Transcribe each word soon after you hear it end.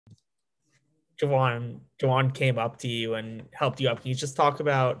Jawan came up to you and helped you up. Can you just talk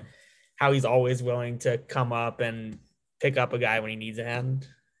about how he's always willing to come up and pick up a guy when he needs a hand?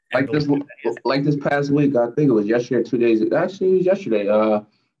 And Like the this, leader that he is. like this past week, I think it was yesterday, 2 days. Actually, it was yesterday.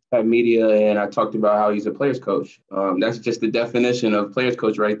 Had media, and I talked about how he's a players coach. That's just the definition of players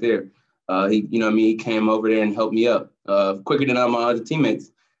coach right there. He came over there and helped me up quicker than my other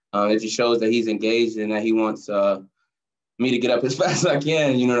teammates. It just shows that he's engaged and that he wants me to get up as fast as I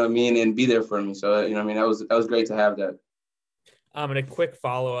can. You know what I mean, and be there for me. So that was great to have that. And a quick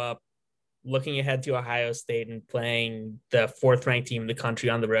follow up. Looking ahead to Ohio State and playing the fourth ranked team in the country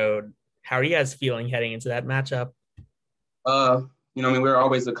on the road, how are you guys feeling heading into that matchup? We're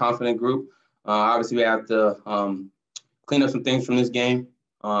always a confident group. Obviously, we have to clean up some things from this game.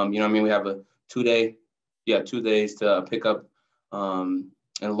 We have a 2 days to pick up and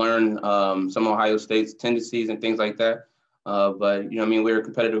learn some Ohio State's tendencies and things like that. But we're a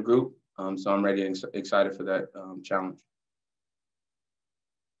competitive group, so I'm ready and excited for that challenge.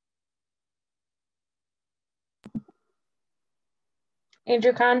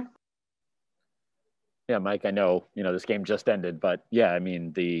 Andrew Kahn. Yeah, Mike, I know, this game just ended, but yeah, I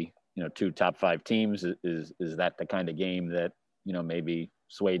mean, the, two top 5 teams, is that the kind of game that, maybe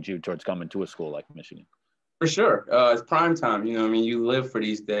swayed you towards coming to a school like Michigan? For sure. It's prime time. You live for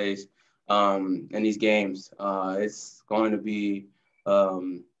these days and these games. It's going to be, a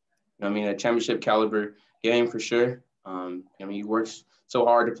championship caliber game for sure. You work so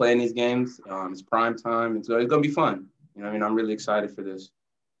hard to play in these games. It's prime time. It's going to be fun. I'm really excited for this.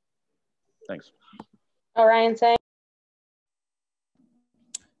 Thanks. Orion saying.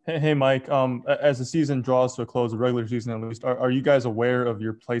 Hey, Mike. As the season draws to a close, the regular season at least, are you guys aware of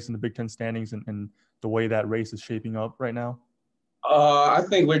your place in the Big Ten standings and the way that race is shaping up right now? I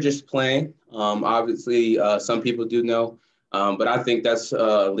think we're just playing. Obviously, some people do know, but I think that's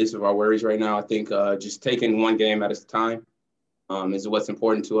least of our worries right now. I think just taking one game at a time is what's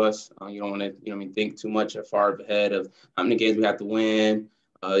important to us. You don't want to, think too much far ahead of how many games we have to win.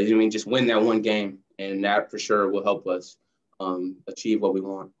 Just win that one game, and that for sure will help us achieve what we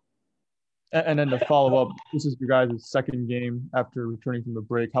want. And then to follow up, this is your guys' second game after returning from the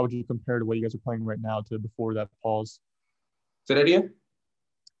break. How would you compare to what you guys are playing right now to before that pause? Say that again?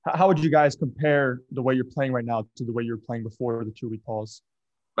 How would you guys compare the way you're playing right now to the way you were playing before the 2-week pause?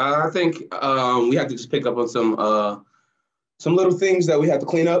 I think we have to just pick up on some little things that we have to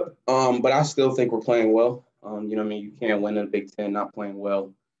clean up, but I still think we're playing well. You can't win in the Big Ten not playing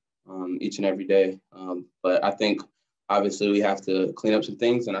well each and every day. But I think obviously we have to clean up some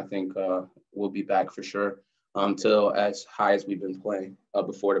things, and I think we'll be back for sure till as high as we've been playing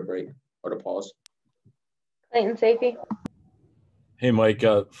before the break or the pause. Clayton Safety. Hey, Mike,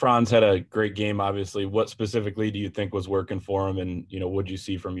 Franz had a great game, obviously. What specifically do you think was working for him, and, what do you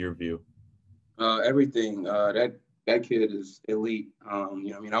see from your view? Everything. That kid is elite.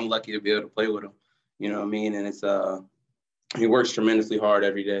 I'm lucky to be able to play with him, and it's he works tremendously hard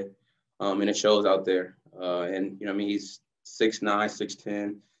every day, and it shows out there. He's 6'9",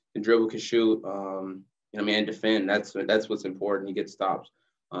 6'10", can dribble, can shoot, and defend. That's what's important. He gets stops.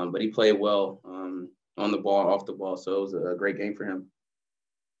 But he played well on the ball, off the ball, so it was a great game for him.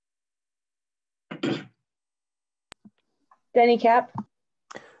 Denny Cap.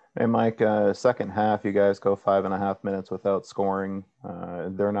 Hey, Mike, second half, you guys go 5.5 minutes without scoring.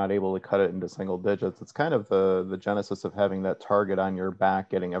 They're not able to cut it into single digits. It's kind of the genesis of having that target on your back,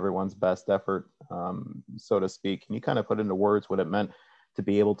 getting everyone's best effort, so to speak. Can you kind of put into words what it meant to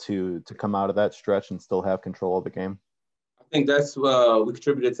be able to come out of that stretch and still have control of the game? I think that's we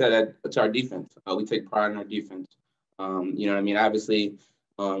contributed to our defense. We take pride in our defense. Obviously,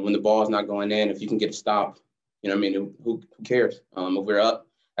 when the ball is not going in, if you can get a stop, who cares? If we're up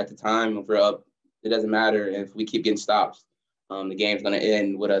at the time, if we're up, it doesn't matter. If we keep getting stops, the game's going to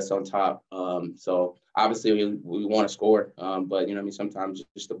end with us on top. So obviously we want to score, but sometimes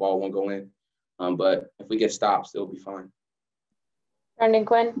just the ball won't go in. But if we get stops, it'll be fine. Brendan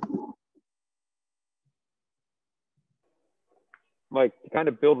Quinn. Mike, to kind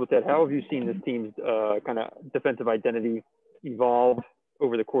of build with that, how have you seen this team's kind of defensive identity evolve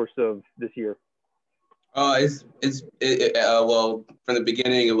over the course of this year? Well, from the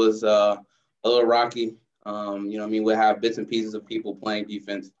beginning, it was a little rocky. We have bits and pieces of people playing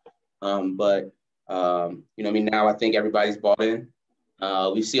defense. But now I think everybody's bought in.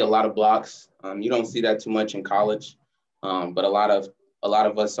 We see a lot of blocks. You don't see that too much in college. But a lot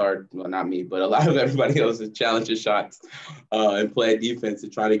of us are, well, not me, but a lot of everybody else is challenging shots and playing defense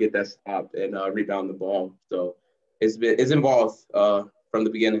and trying to get that stop and rebound the ball. So it's involved from the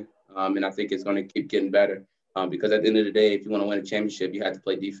beginning. And I think it's going to keep getting better because at the end of the day, if you want to win a championship, you have to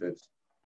play defense.